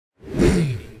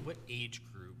age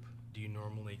group do you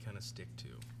normally kind of stick to?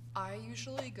 I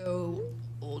usually go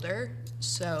older,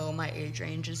 so my age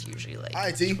range is usually like All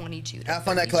right, T. 22 to Have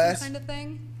fun at 32 class. kind of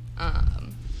thing.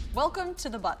 Welcome to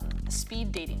The Button, a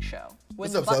speed dating show. When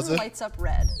What's the up, button Salsa? lights up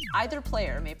red, either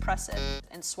player may press it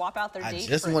and swap out their I date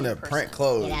just for a want new to person. print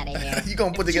clothes. Get outta here. You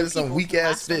gonna put If together two some people weak can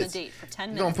ass last on a fits. date for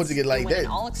 10 You gonna put minutes, together like you win that,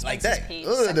 an all like expenses that. paid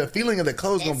Ugh, the second feeling of the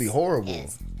clothes gonna be This horrible.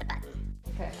 is the button.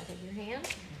 Okay, I'll take your hand.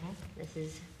 This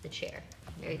is the chair.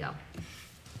 There you go.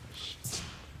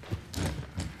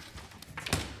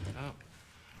 Oh,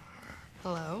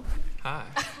 Hello. hi.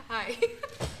 Hi.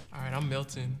 All right, I'm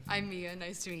Milton. I'm Mia.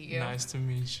 Nice to meet you. Nice to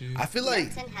meet you. I feel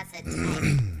like Milton has a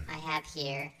type. I have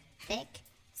here thick,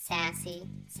 sassy,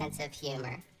 sense of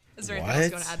humor. Is there anything else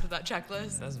you What? want to add to that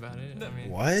checklist? That's about it. I mean,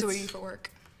 what? So what are you for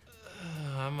work?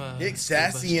 I'm a Dick, school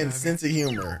bus sassy, and driver. sense of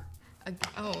humor.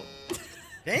 Oh.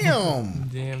 Damn.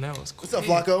 Damn, that was cool. What's up,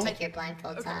 Flacco? Take your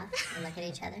blindfolds off and look at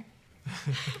each other.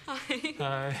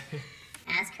 Hi.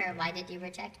 Ask her, why did you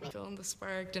reject me? Feeling the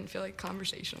spark. Didn't feel like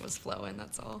conversation was flowing.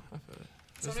 That's all.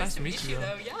 It's nice to meet you,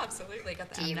 though. Yeah, absolutely. Got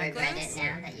the Do you M regret necklace. it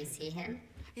now that you see him?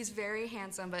 He's very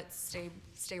handsome, but stay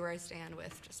where I stand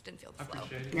with. Just didn't feel the flow.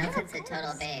 Milton's a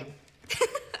total babe.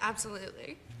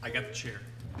 Absolutely. I got the chair.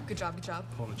 Good job. Good job.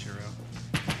 Pulling the chair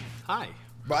out. Hi.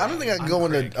 Bro, I don't think I can I'm go on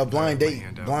Craig. a blind Put my date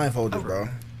hand out. blindfolded, bro.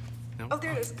 No? Oh,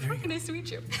 there it is. There you Hi, go. nice to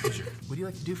meet you. Pleasure. What do you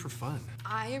like to do for fun?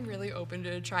 I am really open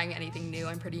to trying anything new.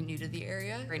 I'm pretty new to the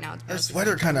area. Right now, it's Her mostly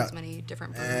sweater trying kinda- as many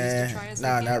different breweries to try as I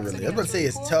Nah, can, not 'cause I really. I think was about to that's say really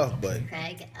it's cool. tough, but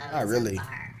Craig owns Not really. a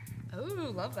bar.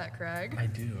 Oh, love that, Craig. I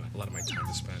do. A lot of my time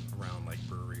is spent around like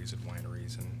breweries and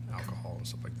wineries and alcohol and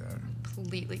stuff like that.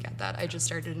 Completely get that. I just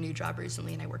started a new job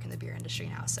recently, and I work in the beer industry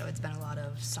now, so it's been a lot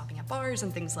of stopping at bars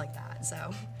and things like that.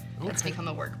 So that's become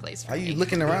a workplace for how me. you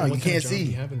looking around? You What kind can't of job do see.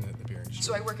 you have in the beer industry?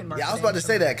 So I work in marketing. Yeah, I was about to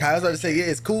say that, Kyle. I was about to say, yeah,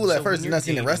 it's cool at So first, when and you're not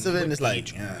seeing the rest of it, dating, and it's what like,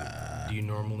 age group do you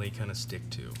normally kind of stick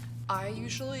to? I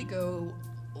usually go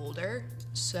older,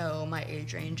 so my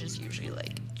age range is usually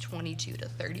like 22 to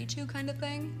 32 kind of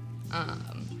thing.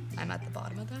 I'm at the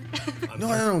bottom of that. no,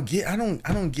 I don't get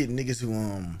niggas who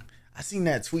I seen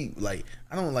that tweet, like,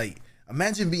 I don't like,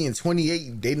 imagine being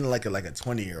 28 dating like a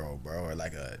 20-year-old, bro, or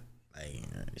like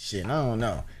shit, I don't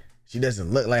know. She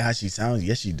doesn't look like how she sounds.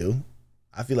 Yes, she do.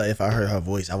 I feel like if I heard her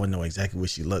voice, I would know exactly what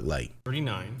she looked like.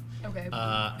 39. Okay.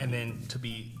 And then to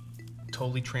be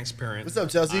totally transparent. What's up,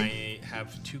 Chelsea? I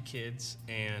have 2 kids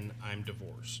and I'm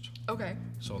divorced. Okay.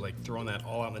 So like throwing that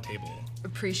all on the table.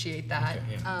 Appreciate that. Okay,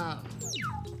 yeah.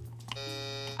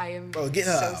 I am Bro, get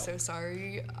her out. so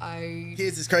sorry.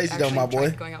 Kids is crazy though, actually my boy.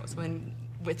 tried going out with someone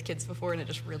with kids before, and it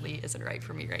just really isn't right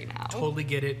for me right now. Totally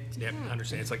get it. Yep,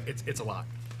 understand. It's like it's a lot.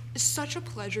 It's such a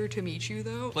pleasure to meet you,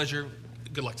 though. Pleasure.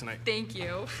 Good luck tonight. Thank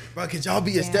you. Bro, could y'all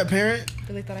be a step parent?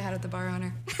 Really thought I had it at the bar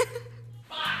honor.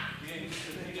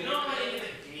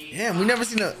 Damn, we never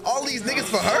seen all these niggas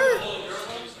for her.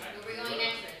 We're going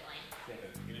next,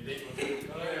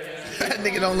 That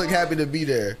nigga don't look happy to be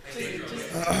there.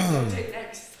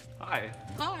 Hi.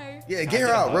 Hi. Yeah, get her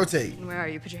out. Rotate. And where are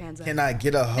you? Put your hands up. Can I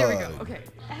get a hug? There we go. Okay.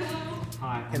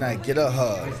 Hi. Can I get a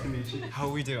hug? How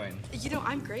are we doing? You know,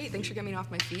 I'm great. Thanks for getting me off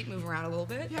my feet, moving around a little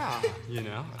bit. Yeah. You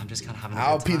know, I'm just kind of having a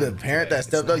I'll good be the time parent today. that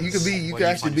stepped It's up. You nice. could be. You What could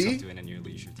do actually find yourself be. doing in your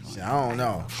leisure time? I don't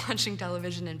know. Watching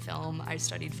television and film. I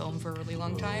studied film for a really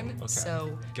long time. Okay.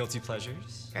 So Guilty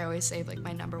pleasures? I always say, like,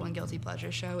 my #1 guilty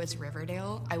pleasure show is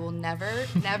Riverdale. I will never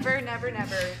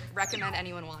recommend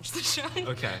anyone watch the show.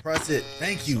 Okay. Press it.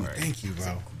 Thank you. Thank you,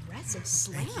 bro. Aggressive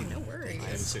slam. No worries.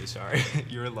 I'm so sorry.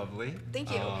 You're lovely.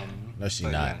 Thank you. No, she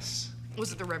But not. yes,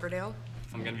 Was it the Riverdale?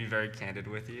 I'm gonna be very candid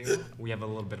with you. We have a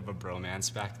little bit of a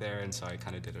bromance back there, and so I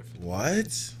kind of did it for you.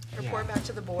 What? Report back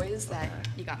to the boys that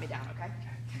you got me down, okay?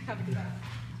 Have a good night.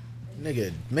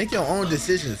 Nigga, make your own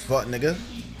decisions, fuck nigga.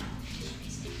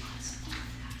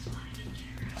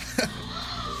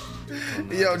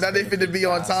 Yo, now they finna be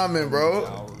on timing,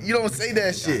 bro. You don't say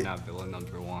that shit. Not villain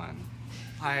 #1.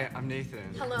 Hi, I'm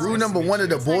Nathan. Hello. Rule Nice to number meet 1 of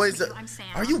the you. boys. meet you. I'm Sam.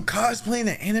 Are you cosplaying an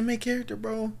anime character,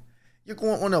 bro? You're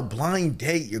going on a blind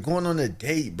date. You're going on a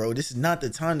date, bro. This is not the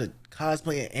time to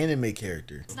cosplay an anime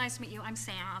character. It's nice to meet you. I'm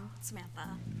Sam, Samantha.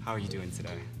 How are you doing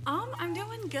today? I'm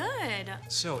doing good.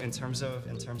 So in terms of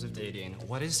dating,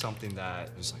 what is something that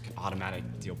is like an automatic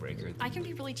deal breaker? I can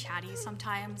be really chatty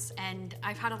sometimes, and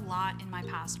I've had a lot in my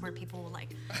past where people will,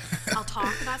 like, I'll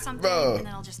talk about something Bro. and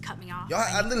then they'll just cut me off. Y'all,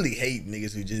 I literally hate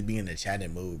niggas who just be in the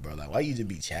chatting mood, bro. Like, why you just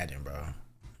be chatting, bro?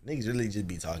 Niggas really just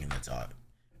be talking to talk.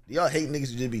 Do y'all hate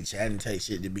niggas who just be chatting type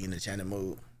shit to be in the chatting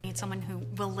mode? I need someone who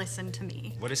will listen to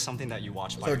me. What is something that you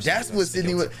watch by So yourself? that's what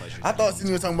Sydney was. I thought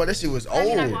Sydney was talking about that shit was I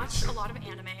mean, I old. watch a lot of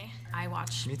anime. I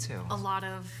watch Me too. a lot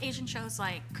of Asian shows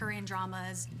like Korean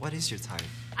dramas. What is your type?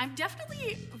 I'm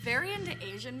definitely very into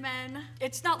Asian men.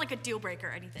 It's not like a deal breaker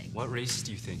or anything. What race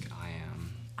do you think I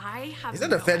am? I have Is that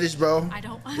no a fetish, idea. bro? I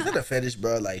don't. Is that a fetish,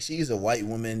 bro? Like she's a white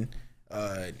woman,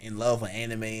 in love with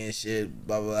anime and shit,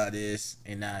 blah blah blah this,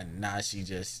 and now she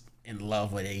just in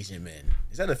love with Asian men.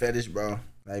 Is that a fetish, bro?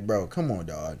 Like, bro, come on,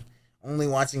 dog. Only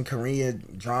watching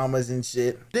Korean dramas and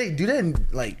shit. They do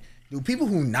that. Like, do people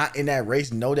who not in that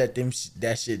race know that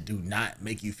that shit do not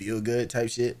make you feel good? Type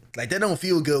shit. Like, that don't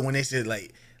feel good when they say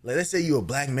like let's say you a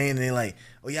black man and they like,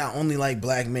 oh yeah, I only like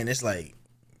black men. It's like,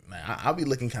 man, I'll be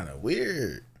looking kind of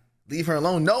weird. Leave her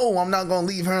alone. No, I'm not gonna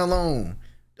leave her alone.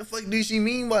 The fuck do she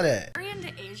mean by that? Very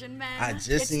into Asian men. I just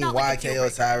It's seen not like a deal YK breaker or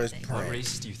Osiris anything. What prank.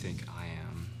 race do you think I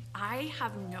am? I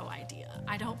have no idea.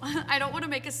 I don't. I don't want to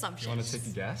make assumptions. You want to take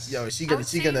a guess? Yo, she I gonna would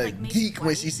she say, gonna like, maybe geek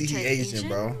when she white see he to Asian,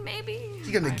 bro. Maybe.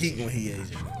 She gonna geek when he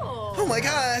Asian. Oh. Oh my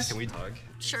gosh. Can we hug?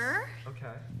 Sure. Okay.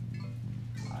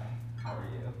 Hi. How are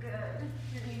you? Good.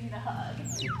 You're needing a hug.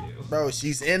 Thank you. Bro,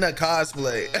 she's in a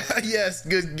cosplay. Yes,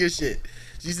 good shit.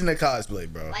 She's in a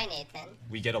cosplay, bro. Why, Nathan?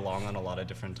 We get along on a lot of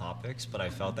different topics, but I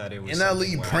felt that it was NLE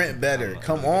something where I print could better. become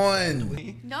Come a good on.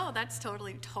 friend. No, that's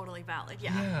totally valid.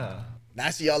 Yeah. Yeah. Now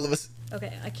she all of us.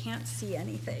 Okay, I can't see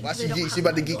anything. Why They she don't geek? have She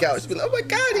about to my geek voice. out. She be like, oh my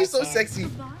god, he's so sexy.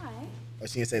 Bye. Oh,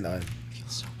 she didn't say nothing. I feel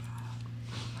so bad.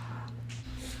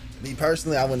 Me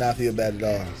personally, I would not feel bad at all.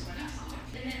 And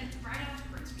then right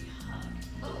afterwards we hug.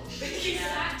 Oh, he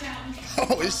sat down.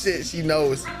 Oh shit, she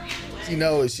knows. She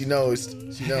knows. She knows.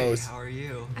 She Hey, knows. how are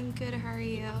you? I'm good. How are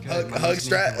you? Good. My Hug name's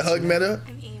strat. Nathan. What's Hug your meta.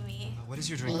 I'm Amy. What is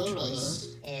your drink of Amy choice?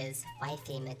 is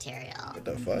wifey material. What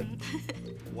the fuck?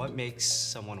 What makes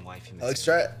someone wifey Hug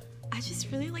material? strat. I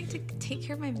just really like to take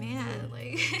care of my man.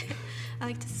 Like, I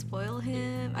like to spoil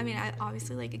him. I mean, I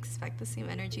obviously like expect the same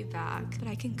energy back, but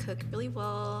I can cook really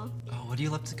well. Oh, what do you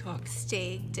love to cook?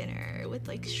 Steak dinner with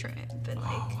like shrimp and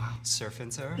like. Oh, wow. Surf and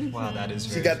turf? Wow, that is She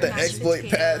very got the Mashed exploit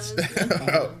patch.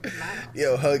 potatoes.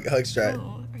 Yo, hug strat.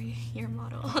 Oh, are you your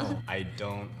model? Oh, I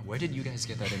don't. Where did you guys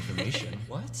get that information?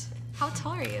 What? How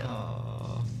tall are you?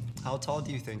 How tall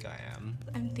do you think I am?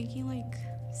 I'm thinking like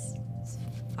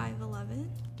 5'11".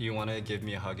 Do you want to give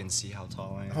me a hug and see how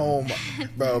tall I am? Oh my,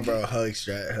 bro, hug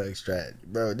strat,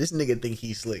 bro. This nigga think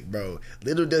he's slick, bro.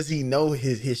 Little does he know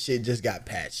his shit just got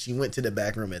patched. She went to the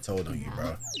back room and told on you,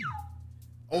 bro.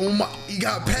 Oh my, he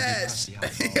got patched.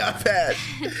 He got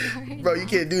patched, bro. You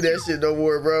can't do that shit no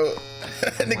more, bro.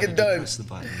 That Why nigga did you done. press the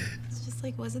button? It's just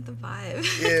like wasn't the vibe.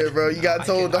 Yeah, bro, you got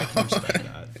told I can on. respect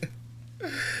that.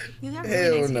 You have really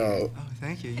Hell nice hair. no. Oh,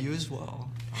 thank you. You as well.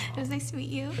 It was nice to meet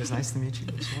you. It was nice to meet you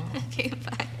as well. Okay,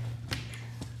 bye.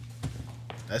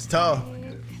 That's tall.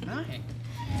 Hi.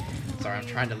 Sorry, I'm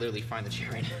trying to literally find the chair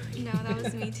right now. No, that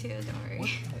was me too. Don't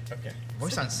worry. Okay.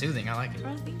 Voice sounds soothing. I like it.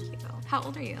 Oh, thank you. How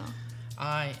old are you?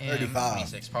 I am 35.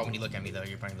 26. Probably when you look at me though,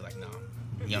 you're probably like, no,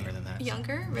 I'm younger than that.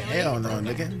 Younger? Really? Hell no,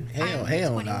 Okay. nigga.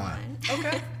 Hell I'm nah. 21.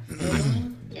 Okay.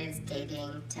 Is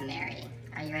dating to marry.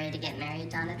 Are you ready to get married,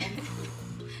 Donovan?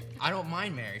 I don't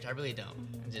mind marriage. I really don't.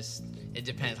 It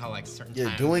depends how like certain. You're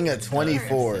time doing a it goes.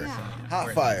 24. Yeah.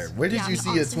 Hot fire. Where did Yeah, you I'm see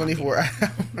a honestly not 24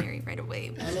 hour? Married right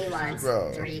away. Amy wants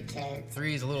Bro. 3 kids.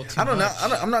 3 is a little too I don't know.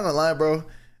 much. I'm not gonna lie, bro.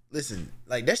 Listen,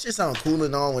 like that shit sound cool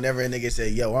and all whenever a nigga say,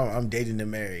 "Yo, I'm dating to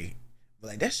marry,"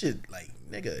 but like that shit, like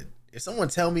nigga, if someone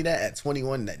tell me that at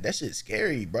 21, that shit's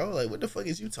scary, bro. Like, what the fuck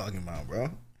is you talking about, bro?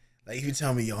 Like, if you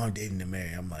tell me, "Yo, I'm dating to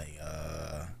marry," I'm like,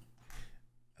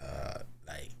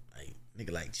 like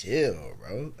nigga, like chill,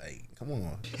 bro. Like, come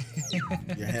on,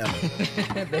 your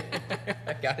hammer.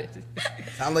 I got it.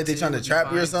 Sound like they trying to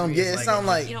trap you or something. Yeah, it sound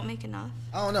like You don't make enough.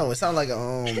 I don't know. It sound like a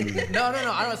No. I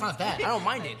don't. It's not that. I don't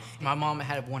mind it. My mom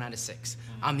had 1 out of 6.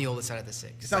 I'm the oldest out of the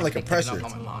 6. It sound like a depending on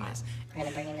pressure. how my mom is. We're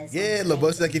gonna bring in his yeah, little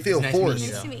boy, like you feel Nice meeting forced.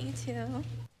 you. Nice to meet you too.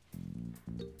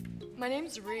 My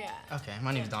name's Ria. Okay,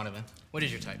 my name's Donovan. What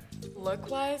is your type?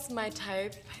 Look-wise, my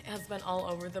type has been all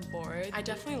over the board. I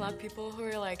definitely love people who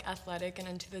are like athletic and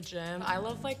into the gym. I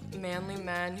love like manly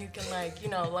men who can like, you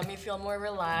know, let me feel more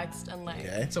relaxed and like.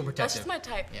 Okay. So That's protective. just my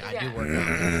type. Yeah, I do work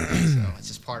out. So it's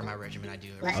just part of my regimen. I do.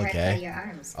 Let her Okay. feel your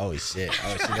arms. Oh shit!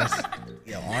 Oh shit! That's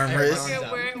yo arm Hey, wrist. Okay,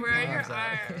 Arms where are your Arms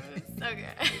out. arms?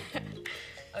 Okay.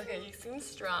 Okay, you seem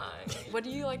strong. What do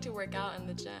you like to work out in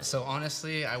the gym? So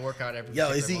honestly, I work out every. Yo,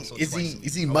 particular is he- muscle is he- twice a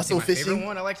is he week. I would muscle say my fishing? favorite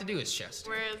one I like to do is chest.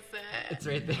 Where is it? It's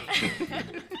right there.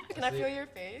 Can I feel your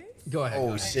face? Go ahead.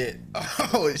 Oh shit!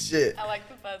 Oh shit! I like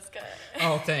the buzz cut.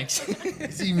 Oh, thanks.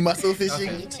 Is he muscle Are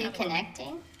fishing? you two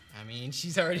connecting? I mean,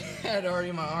 she's already had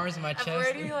my arms in my chest. I've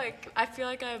already I feel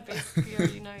like I basically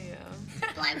already know you.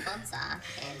 Blindfolds off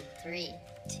in 3,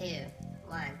 2,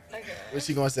 1. Okay. What's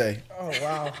she gonna say? Oh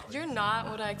wow. You're not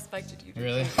what I expected you to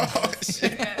Really? be. Oh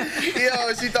shit.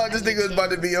 Yo, she thought this nigga was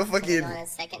about to be a fucking On a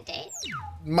second date?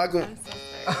 Michael. I'm so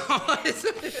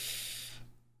sorry.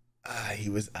 I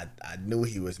knew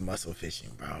he was muscle fishing,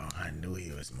 bro. I knew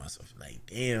he was muscle. Like,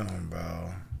 damn,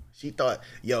 bro. She thought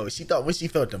when she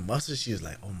felt the muscle, she was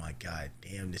like, oh my god,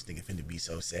 damn, this nigga finna be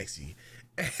so sexy.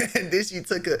 And then she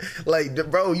took a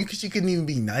bro. She couldn't even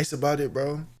be nice about it,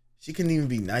 bro. She couldn't even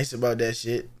be nice about that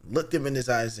shit. Looked him in his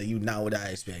eyes and said, "You not what I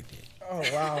expected." Oh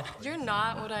wow. You're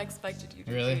not what I expected you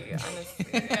to Really? be, honestly.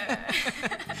 Yeah.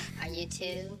 Are you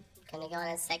two gonna go on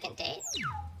a second date?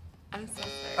 I'm so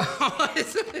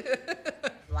sorry.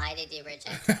 Why did you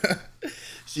reject him?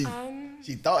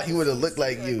 She thought he would have looked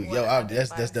like you. Yo,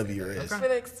 that's WRS. It's for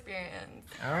the experience.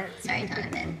 All right. Sorry,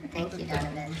 Donovan. Thank you,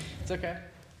 Donovan. It's okay.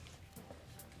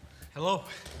 Hello.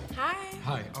 Hi.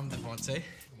 Hi, I'm Devontae.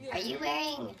 Are you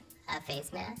wearing a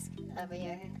face mask over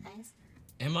your eyes?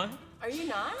 Am I? Are you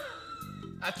not?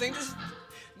 I think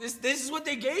this is what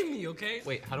they gave me, okay?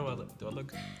 Wait, how do I look? Do I look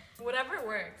good? Whatever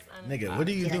works. Nigga, what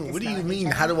do you You do? like to What do you smell mean?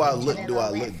 each How do other? I look? Get it Do I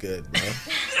all look wet. good, bro?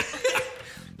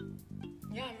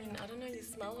 Yeah, I mean, I don't know. You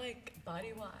smell like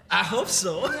body wash. I hope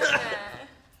so. Yeah.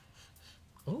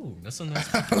 Oh, that's a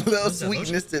nice. A little What's that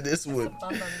sweetness to this It's a one. bum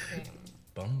bum cream.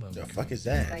 Bum bum. The fuck is For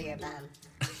that? your bum.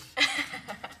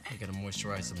 You gotta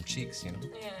moisturize some cheeks, you know.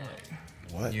 Yeah.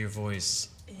 What? Your voice,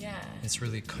 Yeah. it's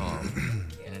really calm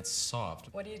and it's soft.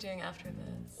 What are you doing after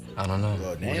this? I don't know.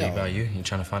 Well, What damn. about you? You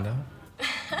trying to find out?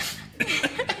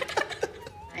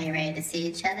 Are you ready to see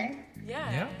each other?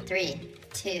 Yeah. 3,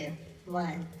 2,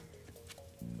 1.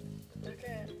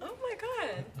 Okay. Oh my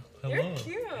god. Hello. You're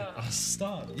cute. Oh,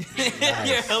 stop.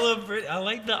 You're hella pretty. I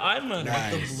like the eyeliner.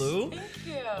 Nice. With the blue. Thank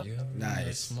you. You have a Nice.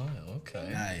 nice smile. Okay.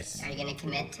 Nice. Are you gonna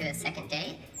commit to a second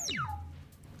date?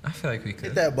 I feel like we Hit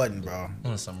could. that button, bro.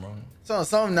 Unless I'm wrong. So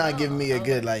something not giving me a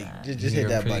good just hit You're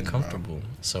that pretty button, comfortable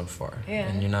so far. Yeah.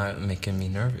 And you're not making me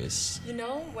nervous. You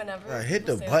know, whenever Bro, hit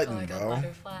people the say I button, feel like I have bro.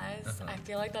 butterflies, I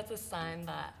feel like that's a sign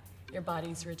that your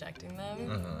body's rejecting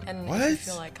them. And What? if you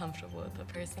feel like comfortable with the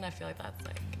person, I feel like that's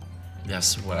like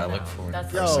That's what I look for. in a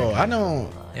That's person. Yo, I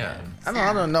don't Yeah.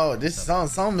 don't know. This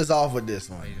something is off with this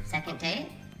one. Second date?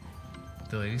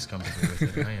 The lady's comfortable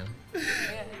with it. I am.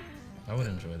 yeah. I would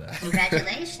enjoy that.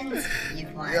 Congratulations,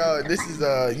 you've won. Yo, this is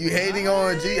you hating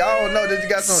on G? I don't know. This you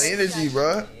got some energy,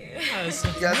 bro. You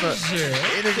got some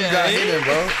energy not hitting,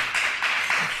 bro.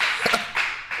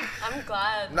 I'm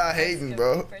glad. Not I was hating, a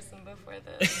bro. Person before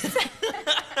this.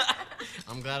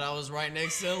 I'm glad I was right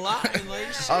next to the line. Like,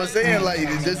 I'm saying, like,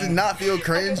 does it not feel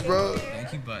cringe, bro?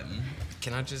 thank you button.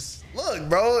 Can I just? Look,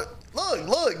 bro.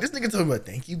 Look. This nigga talking about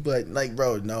thank you, but like,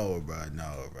 bro, no, bro.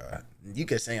 You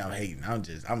can say I'm hating.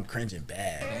 I'm cringing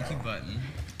bad. Thank you button.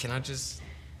 Can I just?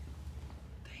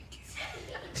 Thank you.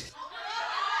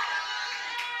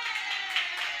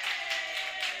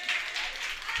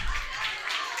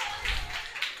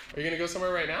 Are you gonna go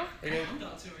somewhere right now? Are you gonna... I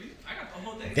got the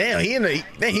whole day.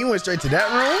 Damn, he went straight to that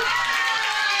room.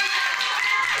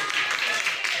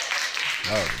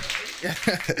 Oh,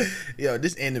 yo,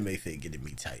 this anime fit getting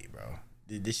me tight, bro.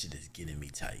 This shit is getting me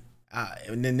tight.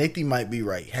 And then Nathan might be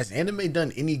right. Has anime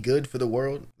done any good for the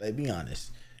world? Like, be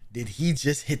honest. Did he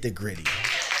just hit the gritty?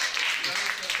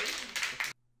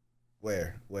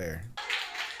 Where?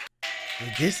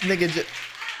 Did this nigga just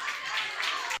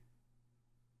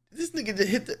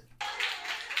hit the.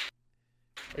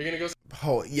 Are you gonna go?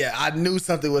 Oh yeah, I knew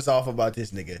something was off about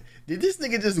this nigga. Did this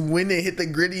nigga just win and hit the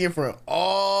gritty in front of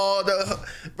all the?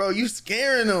 Bro, you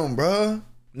scaring him, bro.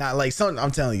 Not like something.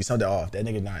 I'm telling you, something off. That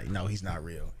nigga not. No, he's not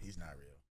real.